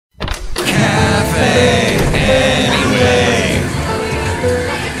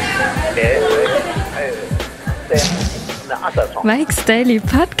Mike's Daily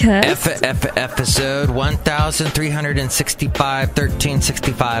Podcast. Episode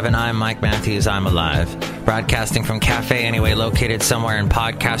 1365-1365, and I'm Mike Matthews. I'm alive. Broadcasting from Cafe Anyway, located somewhere in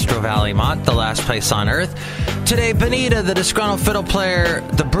Podcastro Valley, Mont, the last place on earth. Today, Benita, the Disgruntled Fiddle Player,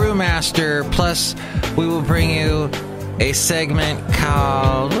 the Brewmaster, plus we will bring you a segment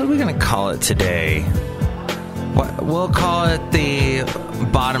called... What are we going to call it today? We'll call it the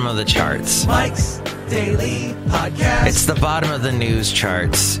bottom of the charts. Mike's Daily Podcast. It's the bottom of the news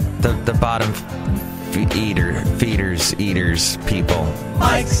charts. The bottom eaters, people.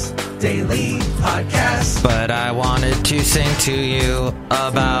 Mike's Daily Podcast. But I wanted to sing to you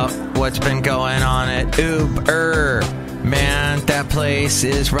about what's been going on at Uber. Man, that place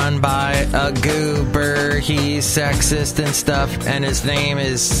is run by a goober. He's sexist and stuff, and his name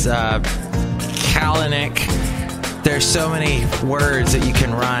is Kalanick. There's so many words that you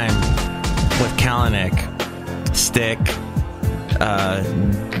can rhyme with Kalanick. Stick.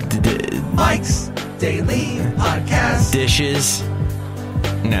 Mike's Daily Podcast. Dishes.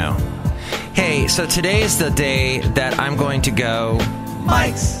 No. Hey, so today's the day that I'm going to go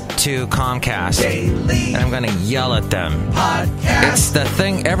Mike's to Comcast. Daily And I'm going to yell at them. Podcast. It's the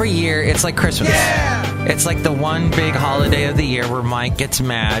thing every year. It's like Christmas. Yeah! It's like the one big holiday of the year where Mike gets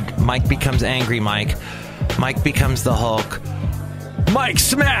mad. Mike becomes angry Mike. Mike becomes the Hulk. Mike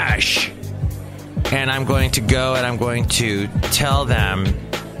smash! And I'm going to go and I'm going to tell them,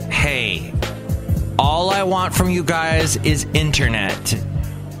 hey, all I want from you guys is internet.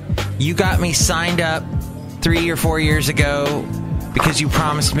 You got me signed up 3 or 4 years ago because you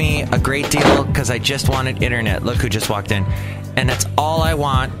promised me a great deal because I just wanted internet. Look who just walked in. And that's all I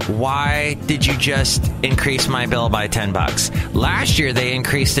want. Why did you just increase my bill by $10? Last year they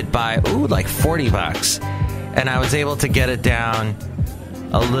increased it by like $40, and I was able to get it down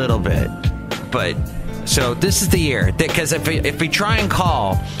a little bit. But so this is the year, because if we try and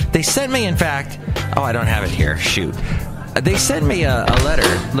call, they sent me, in fact, I don't have it here. Shoot, they sent me a letter.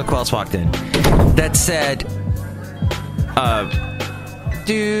 Look who else walked in. That said,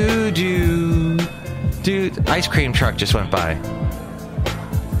 Dude, ice cream truck just went by.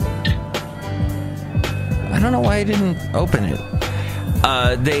 I don't know why I didn't open it.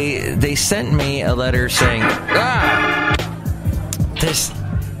 They sent me a letter saying,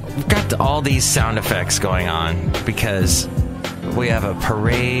 we've got all these sound effects going on because we have a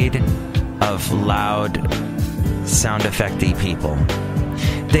parade of loud sound effecty people.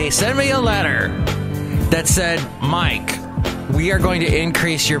 They sent me a letter that said, Mike, we are going to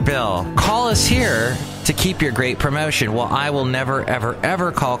increase your bill. Call us here to keep your great promotion. Well, I will never, ever,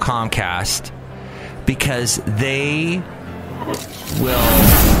 ever call Comcast because they will...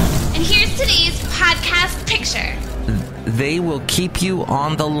 And here's today's podcast picture. They will keep you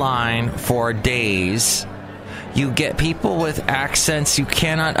on the line for days. You get people with accents, you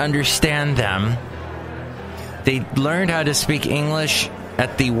cannot understand them. They learned how to speak English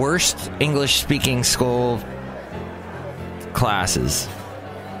at the worst English-speaking school classes.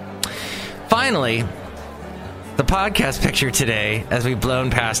 Finally, the podcast picture today, as we've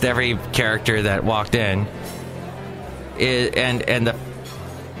blown past every character that walked in, and the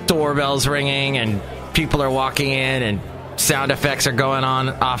doorbell's ringing, and people are walking in, and sound effects are going on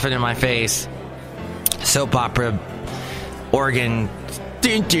often in my face. Soap opera, organ,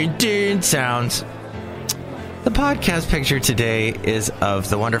 ding, ding, ding sounds. The podcast picture today is of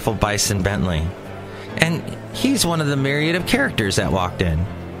the wonderful Bison Bentley. And he's one of the myriad of characters that walked in.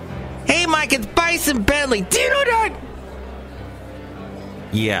 Hey, Mike, it's Bison Bentley. Do you know that?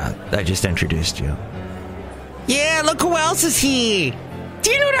 Yeah, I just introduced you. Yeah, look who else is here.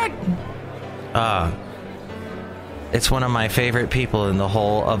 Do you know that? It's one of my favorite people in the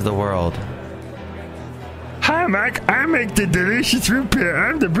whole of the world. Hi, Mike. I make the delicious root beer.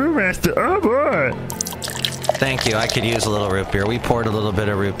 I'm the brewmaster. Oh, boy. Thank you. I could use a little root beer. We poured a little bit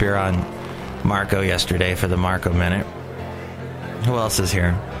of root beer on Marco yesterday for the Marco Minute. Who else is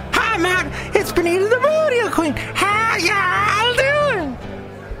here? Hi, Mac. It's Benita the Rodeo Queen. How y'all doing?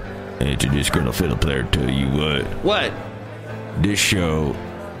 Hey, to Disgruntled Fiddle Player, tell you what. What? This show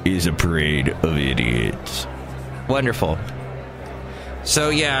is a parade of idiots. Wonderful. So,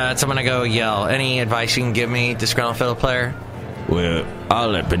 yeah, that's I'm going to go yell. Any advice you can give me, Disgruntled Fiddle Player? Well, I'll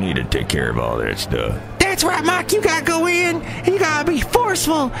let Benita take care of all that stuff. That's right, Mike. You gotta go in and you gotta be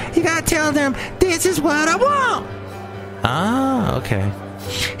forceful. You gotta tell them, this is what I want. Ah, okay.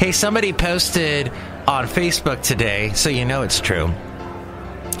 Hey, somebody posted on Facebook today, so you know it's true,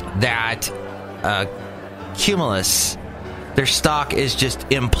 that Cumulus, their stock is just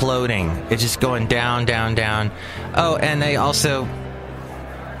imploding. It's just going down, down, down. Oh, and they also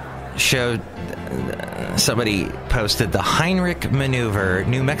showed somebody posted the Heinrich maneuver.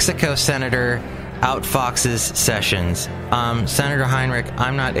 New Mexico Senator outfoxes Sessions. Senator Heinrich,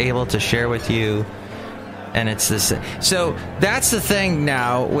 I'm not able to share with you. And it's this. So that's the thing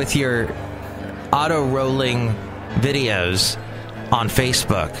now with your auto-rolling videos on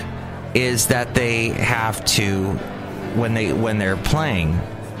Facebook, is that they have to, when they're playing,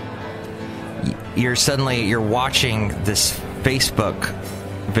 you're watching this Facebook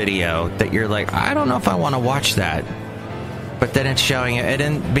video that you're like, I don't know if I want to watch that. But then it's showing it,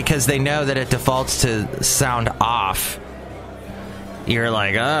 and because they know that it defaults to sound off, you're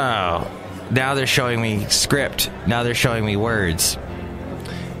like, oh, now they're showing me script. Now they're showing me words.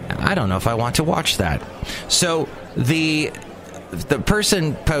 I don't know if I want to watch that. So the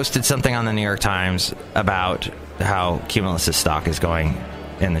person posted something on the New York Times about how Cumulus' stock is going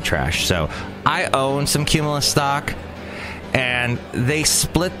in the trash. So I own some Cumulus stock, and they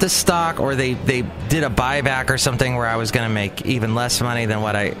split the stock, or they did a buyback or something where I was going to make even less money than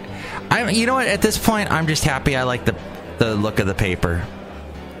what I you know what, at this point I'm just happy I like the look of the paper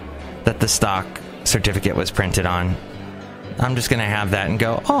that the stock certificate was printed on. I'm just going to have that and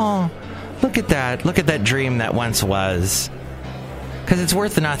go, oh, look at that dream that once was. Because it's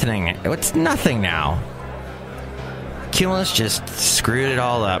worth nothing. It's nothing now. Cumulus just screwed it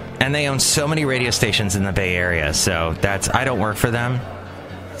all up. And they own so many radio stations in the Bay Area, so I don't work for them,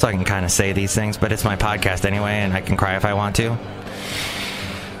 so I can kind of say these things, but it's my podcast anyway, and I can cry if I want to.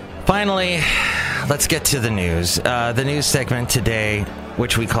 Finally, let's get to the news. The news segment today,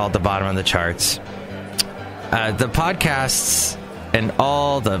 which we called the bottom of the charts. The podcasts and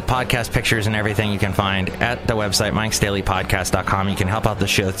all the podcast pictures and everything you can find at the website, MIKEs-DAILY-PODCAST.com. You can help out the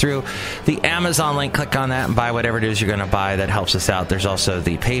show through the Amazon link. Click on that and buy whatever it is you're going to buy. That helps us out. There's also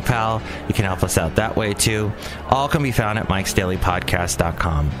the PayPal. You can help us out that way, too. All can be found at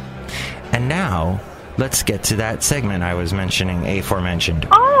MIKEs-DAILY-PODCAST.com. And now, let's get to that segment I was mentioning, aforementioned.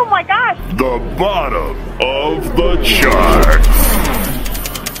 Oh, my gosh! The bottom of the chart.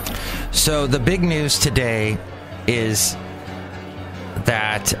 So the big news today is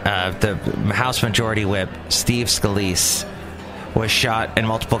that the House Majority Whip, Steve Scalise, was shot, and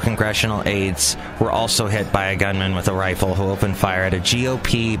multiple congressional aides were also hit by a gunman with a rifle who opened fire at a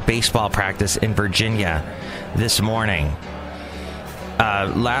GOP baseball practice in Virginia this morning.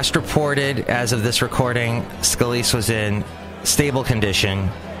 Last reported, as of this recording, Scalise was in stable condition.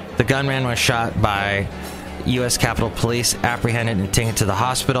 The gunman was shot by U.S. Capitol Police, apprehended and taken to the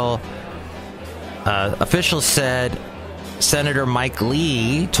hospital. Officials said Senator Mike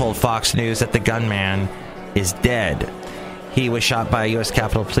Lee told Fox News that the gunman is dead. He was shot by U.S.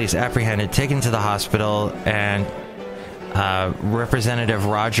 Capitol Police, apprehended, taken to the hospital, and Representative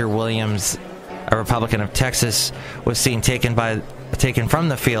Roger Williams, a Republican of Texas, was seen taken from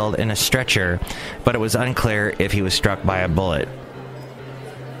the field in a stretcher, but it was unclear if he was struck by a bullet.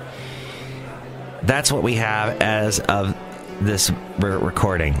 That's what we have as of this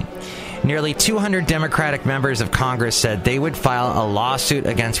recording. Nearly 200 Democratic members of Congress said they would file a lawsuit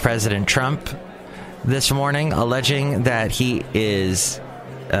against President Trump this morning, alleging that he is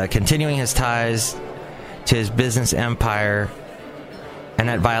continuing his ties to his business empire, and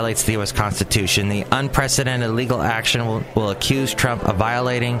that violates the U.S. Constitution. The unprecedented legal action will accuse Trump of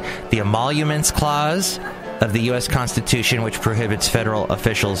violating the Emoluments Clause of the U.S. Constitution, which prohibits federal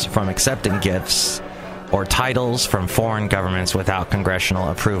officials from accepting gifts or titles from foreign governments without congressional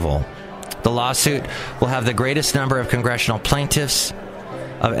approval. The lawsuit will have the greatest number of congressional plaintiffs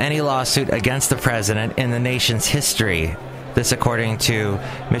of any lawsuit against the president in the nation's history. This according to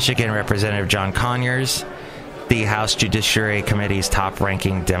Michigan Representative John Conyers, the House Judiciary Committee's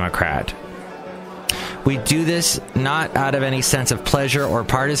top-ranking Democrat. We do this not out of any sense of pleasure or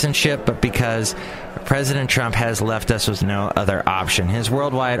partisanship, but because President Trump has left us with no other option. His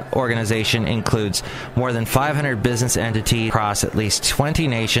worldwide organization includes more than 500 business entities across at least 20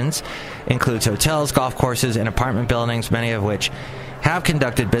 nations, includes hotels, golf courses, and apartment buildings, many of which have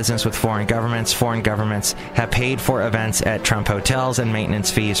conducted business with foreign governments. Foreign governments have paid for events at Trump hotels and maintenance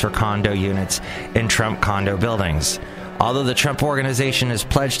fees for condo units in Trump condo buildings. Although the Trump Organization has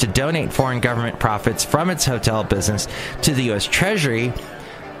pledged to donate foreign government profits from its hotel business to the U.S. Treasury,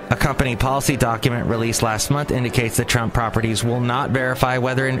 a company policy document released last month indicates that Trump properties will not verify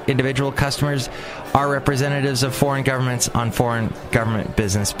whether individual customers are representatives of foreign governments on foreign government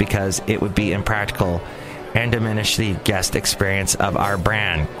business because it would be impractical and diminish the guest experience of our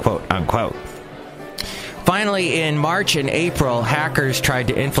brand, quote unquote. Finally, in March and April, hackers tried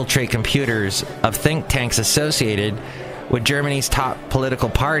to infiltrate computers of think tanks associated with Germany's top political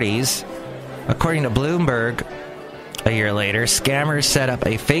parties. According to Bloomberg, a year later, scammers set up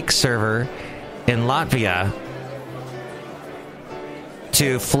a fake server in Latvia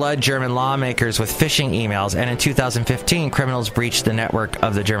to flood German lawmakers with phishing emails, and in 2015, criminals breached the network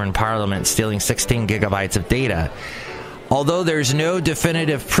of the German parliament, stealing 16 gigabytes of data. Although there's no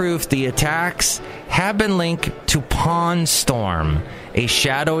definitive proof, the attacks have been linked to Pawn Storm, a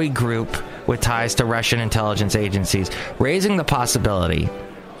shadowy group with ties to Russian intelligence agencies, raising the possibility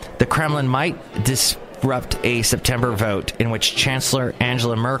the Kremlin might disrupt a September vote in which Chancellor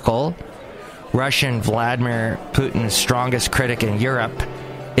Angela Merkel, Russian Vladimir Putin's strongest critic in Europe,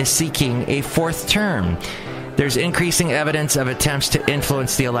 is seeking a fourth term. There's increasing evidence of attempts to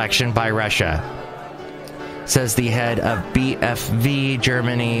influence the election by Russia, says the head of BFV,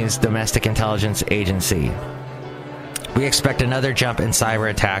 Germany's domestic intelligence agency. We expect another jump in cyber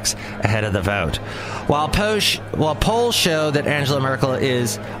attacks ahead of the vote. While polls show that Angela Merkel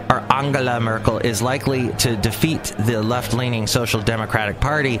is likely to defeat the left-leaning Social Democratic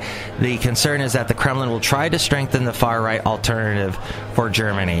Party, the concern is that the Kremlin will try to strengthen the far-right alternative for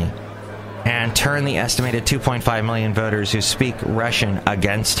Germany and turn the estimated 2.5 million voters who speak Russian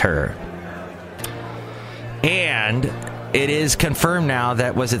against her. And it is confirmed now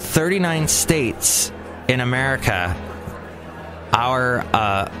that 39 states in America,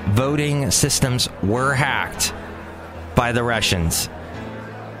 our voting systems were hacked by the Russians.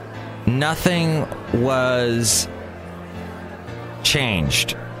 Nothing was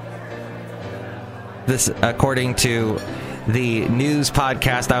changed. This, according to the news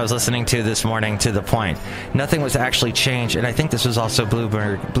podcast I was listening to this morning, To The Point. Nothing was actually changed, and I think this was also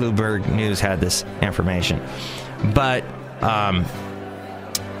Bloomberg News had this information. But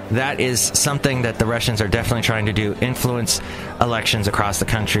that is something that the Russians are definitely trying to do, influence elections across the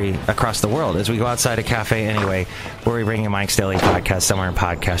country, across the world. As we go outside a cafe anyway, where we bring you Mike's Daily Podcast somewhere in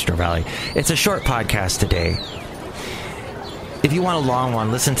Podcastro Valley. It's a short podcast today. If you want a long one,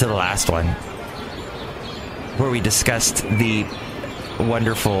 listen to the last one, where we discussed the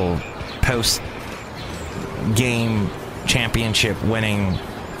wonderful post-game championship winning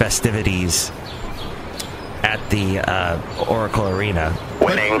festivities at the Oracle Arena.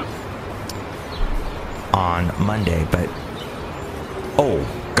 Winning on Monday, but oh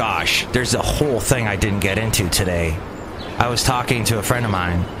gosh, there's a whole thing I didn't get into today. I was talking to a friend of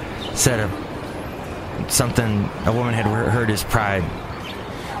mine, said something, a woman had hurt his pride,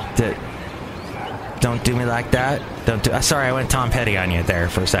 that don't do me like that. Sorry, I went Tom Petty on you there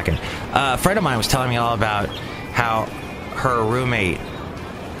for a second. A friend of mine was telling me all about how her roommate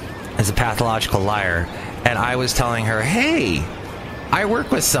is a pathological liar, and I was telling her, hey, I work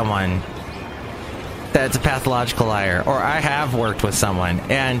with someone that's a pathological liar, or I have worked with someone.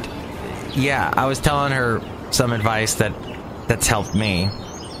 And yeah, I was telling her some advice that's helped me.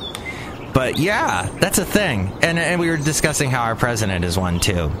 But yeah, that's a thing. And we were discussing how our president is one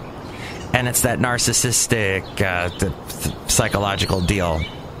too. And it's that narcissistic psychological deal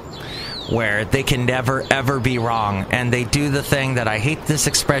where they can never, ever be wrong. And they do the thing that, I hate this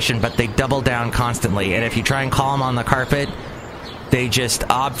expression, but they double down constantly. And if you try and call them on the carpet, they just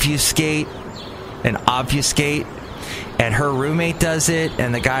obfuscate. And her roommate does it,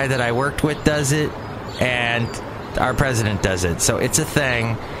 and the guy that I worked with does it, and our president does it. So it's a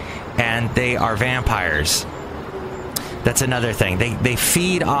thing, and they are vampires. That's another thing. They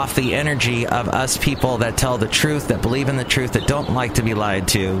feed off the energy of us people that tell the truth, that believe in the truth, that don't like to be lied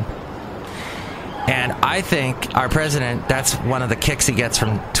to. And I think our president, that's one of the kicks he gets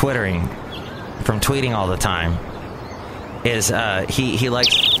from tweeting all the time, is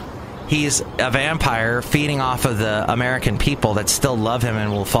he's a vampire feeding off of the American people that still love him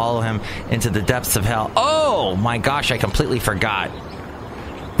and will follow him into the depths of hell. Oh my gosh, I completely forgot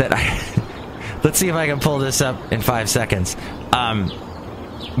that let's see if I can pull this up in 5 seconds.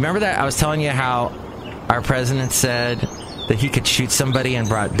 Remember that I was telling you how our president said that he could shoot somebody in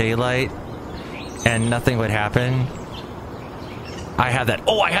broad daylight and nothing would happen? I have that.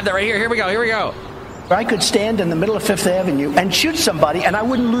 Oh, I have that right here. Here we go. I could stand in the middle of Fifth Avenue and shoot somebody and I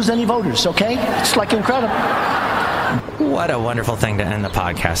wouldn't lose any voters, okay? It's like incredible. What a wonderful thing to end the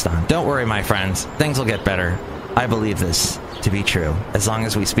podcast on. Don't worry, my friends. Things will get better. I believe this to be true, as long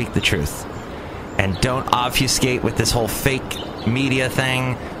as we speak the truth. And don't obfuscate with this whole fake media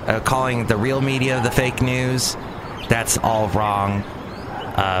thing, calling the real media the fake news. That's all wrong.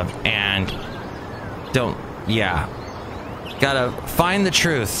 And don't, yeah. Gotta find the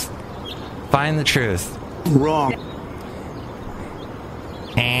truth. Find the truth. Wrong.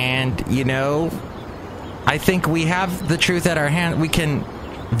 And, you know, I think we have the truth at our hand. We can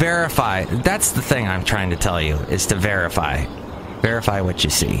verify. That's the thing I'm trying to tell you, is to verify. Verify what you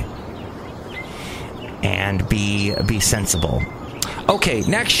see. And be sensible. Okay,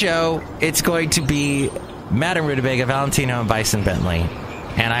 next show, it's going to be Madame Rootabega, Valentino, and Bison Bentley.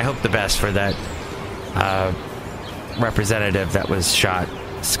 And I hope the best for that representative that was shot,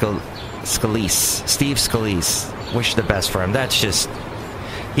 Scalise, Steve Scalise. Wish the best for him. That's just,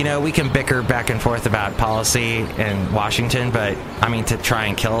 you know, we can bicker back and forth about policy in Washington, but, I mean, to try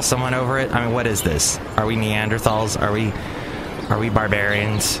and kill someone over it, I mean, what is this? Are we Neanderthals? Are we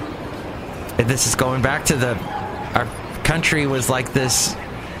barbarians? This is going back to our country was like this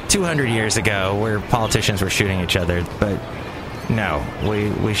 200 years ago, where politicians were shooting each other, but no,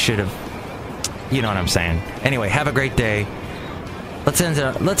 we should have, you know what I'm saying. Anyway, have a great day. Let's end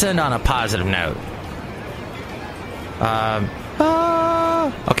on a positive note.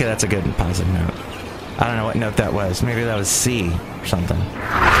 Okay, that's a good and positive note. I don't know what note that was. Maybe that was C or something.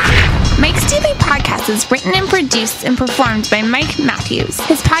 Mike's Daily Podcast is written and produced and performed by Mike Matthews.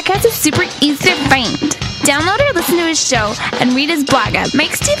 His podcast is super easy to find. Download or listen to his show and read his blog at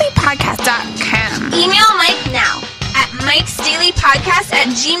MIKEs-DAILY-PODCAST.com. Email Mike now at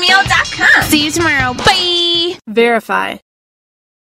MIKEs-DAILY-PODCAST@gmail.com. See you tomorrow. Bye. Verify.